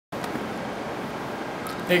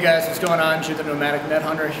Hey guys, what's going on? Jude the Nomadic Net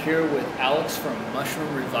Hunter here with Alex from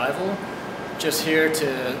Mushroom Revival. Just here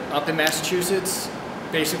to up in Massachusetts,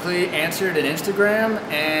 basically answered an Instagram,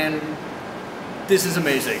 and this is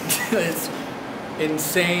amazing. It's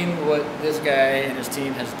insane what this guy and his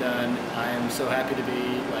team has done. I am so happy to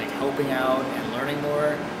be like helping out and learning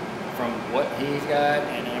more from what he's got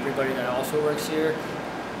and everybody that also works here.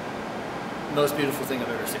 Most beautiful thing I've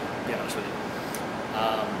ever seen, to be honest with you.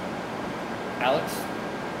 Alex?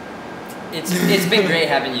 It's been great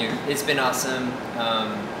having you. It's been awesome.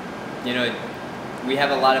 You know, we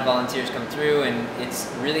have a lot of volunteers come through, and it's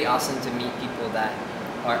really awesome to meet people that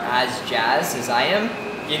are as jazzed as I am,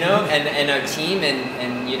 you know, and our team,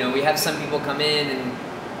 and you know, we have some people come in and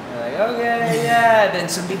they're like, okay, yeah, then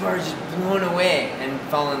some people are just blown away and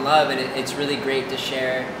fall in love, and it's really great to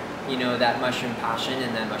share, you know, that mushroom passion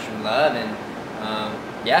and that mushroom love, and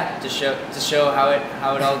yeah, to show how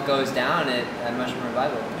it all goes down at Mushroom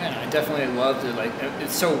Revival. Yeah, I definitely loved it. Like,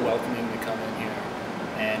 it's so welcoming to come in here,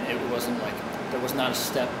 and it wasn't like there was not a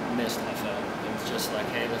step missed. I felt it was just like,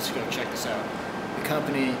 hey, let's go check this out. The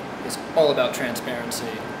company is all about transparency,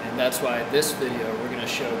 and that's why this video we're going to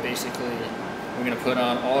show basically. We're going to put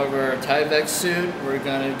on all of our Tyvek suit. We're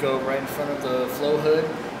going to go right in front of the flow hood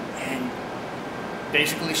and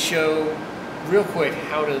basically show real quick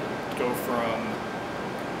how to go from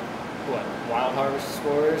what, wild harvest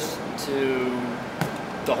spores to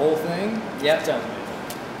the whole thing. Yep. Sounds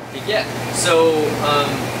amazing. Yeah. So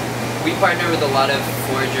we partner with a lot of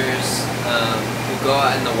foragers who go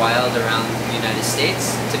out in the wild around the United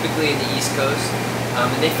States, typically in the East Coast,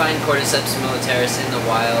 and they find Cordyceps militaris in the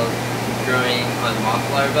wild, growing on moth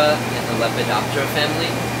larvae in the Lepidoptera family.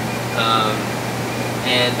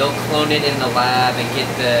 And they'll clone it in the lab and get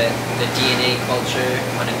the DNA culture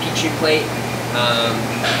on a petri plate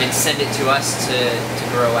and send it to us to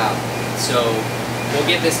grow out. So we'll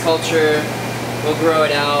get this culture, we'll grow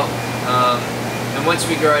it out, and once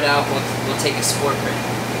we grow it out, we'll take a spore print.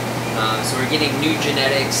 So we're getting new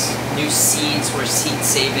genetics, new seeds, we're seed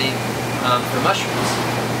saving for mushrooms.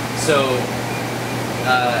 So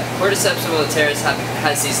Cordyceps militaris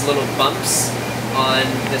has these little bumps on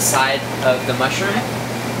the side of the mushroom,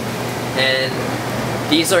 and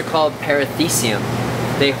these are called parathecium.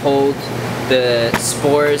 They hold the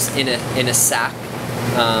spores in a sac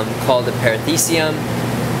called a parathecium,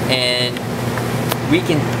 and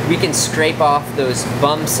we can scrape off those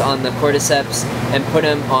bumps on the cordyceps and put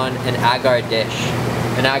them on an agar dish.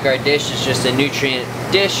 An agar dish is just a nutrient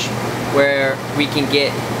dish where we can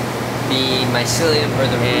get the mycelium or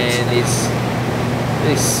the roots, and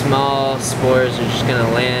these small spores are just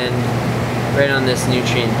gonna land right on this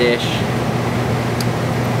nutrient dish,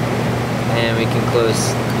 and we can close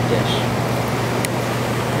the dish.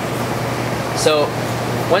 So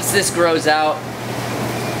once this grows out,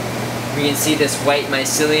 we can see this white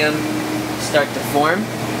mycelium start to form.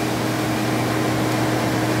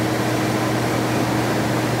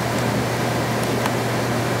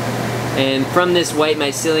 And from this white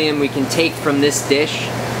mycelium, we can take from this dish,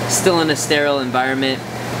 still in a sterile environment,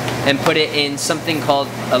 and put it in something called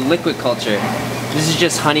a liquid culture. This is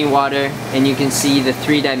just honey water, and you can see the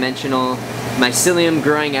three-dimensional mycelium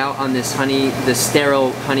growing out on this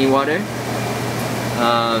sterile honey water.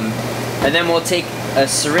 And then we'll take a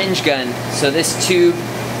syringe gun. So this tube,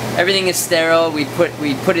 everything is sterile. We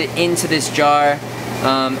put it into this jar.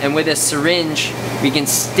 And with a syringe, we can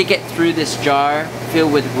stick it through this jar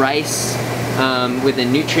filled with rice, with a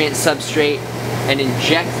nutrient substrate, and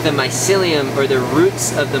inject the mycelium or the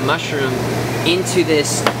roots of the mushroom into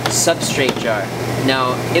this substrate jar.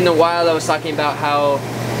 Now, in the wild, I was talking about how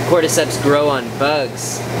cordyceps grow on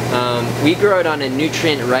bugs. We grow it on a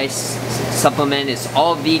nutrient rice supplement. It's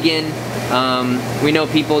all vegan. We know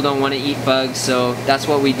people don't want to eat bugs, so that's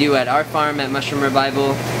what we do at our farm at Mushroom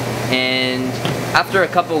Revival. And after a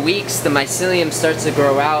couple weeks, the mycelium starts to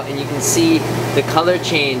grow out, and you can see the color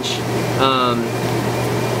change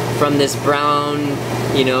from this brown,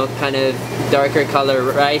 you know, kind of darker color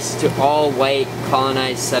rice to all white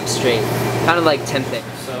colonized substrate, kind of like tempeh.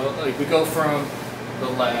 So like we go from the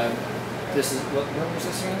lab. This is what room is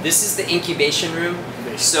this in? This is the incubation room.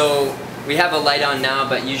 So we have a light on now,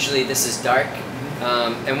 but usually this is dark.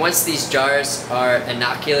 And once these jars are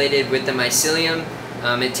inoculated with the mycelium,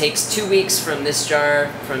 it takes 2 weeks from this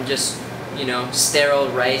jar, from just, you know, sterile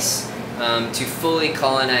rice, to fully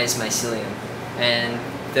colonized mycelium. And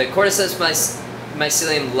the cordyceps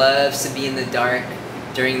mycelium loves to be in the dark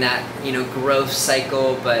during that, you know, growth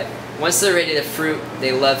cycle, but once they're ready to fruit,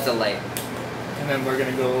 they love the light. And then we're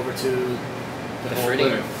gonna go over to the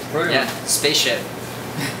fruiting room. Yeah, spaceship.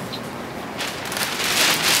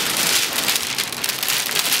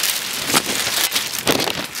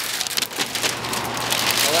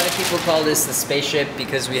 people call this the spaceship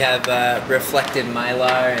because we have reflective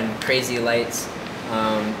mylar and crazy lights.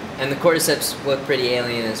 And the cordyceps look pretty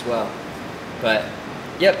alien as well. But,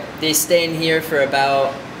 yep, they stay in here for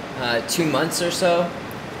about 2 months or so.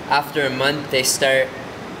 After a month, they start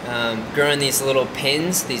growing these little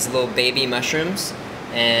pins, these little baby mushrooms,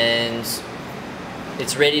 and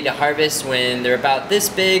it's ready to harvest when they're about this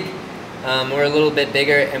big or a little bit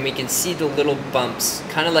bigger, and we can see the little bumps,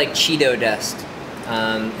 kind of like Cheeto dust,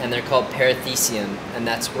 and they're called parathecium, and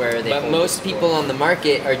that's where they. But most people on the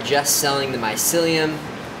market are just selling the mycelium.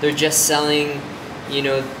 They're just selling, you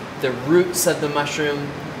know, the roots of the mushroom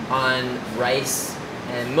on rice,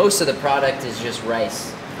 and most of the product is just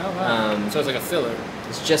rice. Oh wow! So it's like a filler.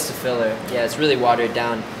 It's just a filler. Yeah, it's really watered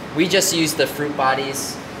down. We just use the fruit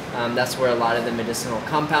bodies. That's where a lot of the medicinal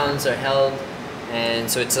compounds are held, and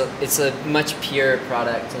so it's a much purer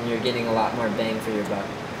product, and you're getting a lot more bang for your buck.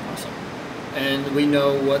 Awesome. And we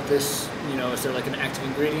know what this, you know, is there like an active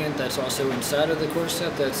ingredient that's also inside of the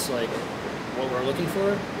cordyceps that's like what we're looking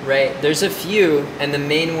for? Right. There's a few, and the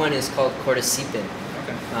main one is called cordycepin.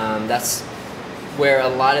 Okay. That's where a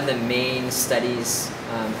lot of the main studies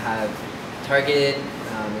have targeted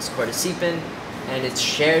is cordycepin, and it's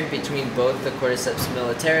shared between both the Cordyceps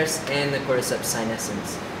militaris and the Cordyceps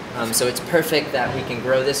senescens. So it's perfect that we can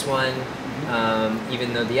grow this one,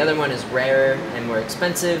 even though the other one is rarer and more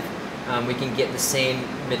expensive. We can get the same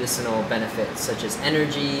medicinal benefits such as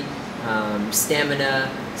energy, stamina,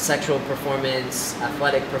 sexual performance,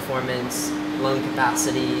 athletic performance, lung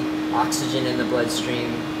capacity, oxygen in the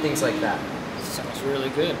bloodstream, things like that. Sounds really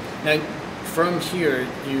good. Now, from here,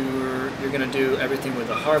 you're going to do everything with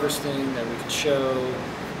the harvesting that we could show,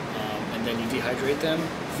 and then you dehydrate them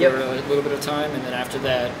for a little bit of time, and then after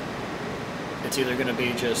that, it's either going to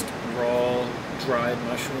be just raw, dried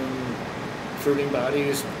mushroom fruiting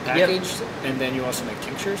bodies packaged, and then you also make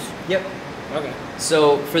tinctures? Yep. Okay.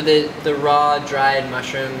 So for the raw, dried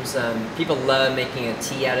mushrooms, people love making a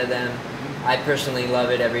tea out of them. I personally love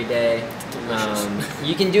it every day. Delicious.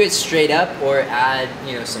 You can do it straight up or add,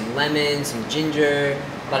 you know, some lemon, some ginger.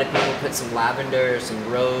 A lot of people put some lavender, some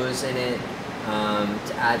rose in it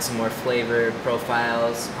to add some more flavor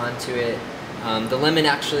profiles onto it. The lemon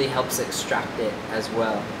actually helps extract it as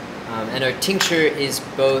well. And our tincture is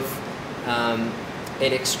both,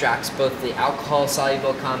 it extracts both the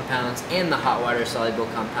alcohol-soluble compounds and the hot water-soluble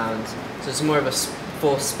compounds. So it's more of a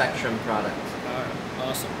full spectrum product. All right,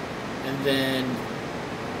 awesome. And then,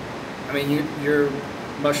 I mean, you're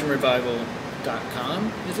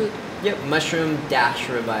mushroomrevival.com, is it? Yep,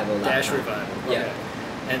 mushroom-revival.com. Revival, okay. Yeah.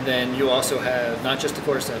 And then you also have, not just the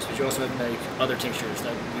cordyceps, but you also have like other tinctures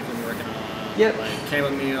that you've been working on. Yep. Like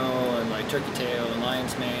chamomile and like turkey tail and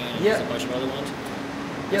lion's mane and a bunch of other ones.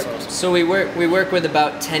 Yep. Awesome. So we work with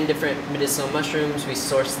about 10 different medicinal mushrooms. We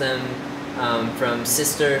source them from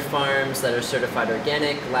sister farms that are certified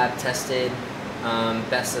organic, lab tested,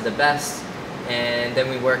 best of the best. And then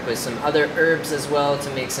we work with some other herbs as well to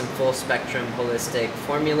make some full spectrum holistic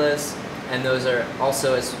formulas. And those are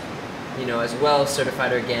also as well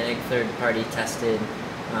certified organic, third party tested.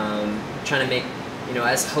 Trying to make,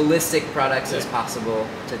 as holistic products as possible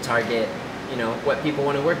to target, what people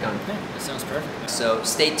want to work on. Yeah, that sounds perfect. So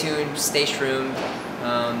stay tuned, stay shroomed.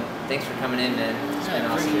 Thanks for coming in, man. It's been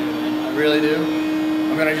awesome. I appreciate it, man. I really do.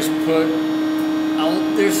 I'm gonna just put.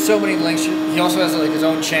 There's so many links. He also has like his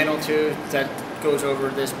own channel too that goes over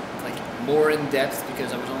this like more in depth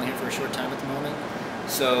because I was only here for a short time at the moment.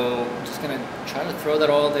 So I'm just gonna try to throw that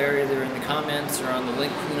all there, either in the comments or on the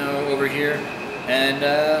link, over here, and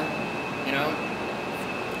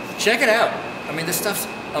check it out. I mean, this stuff's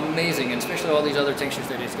amazing, and especially all these other tinctures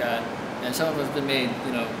that he's got, and some of them have been made.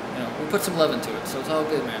 We put some love into it, so it's all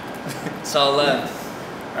good, man. It's all love.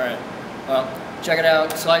 All right. Well, check it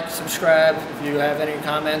out. Like, subscribe. If you have any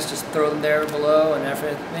comments, just throw them there below, and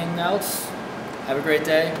everything else. Have a great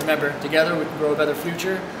day. Remember, together we can grow a better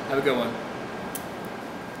future. Have a good one.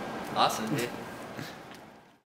 Awesome, dude.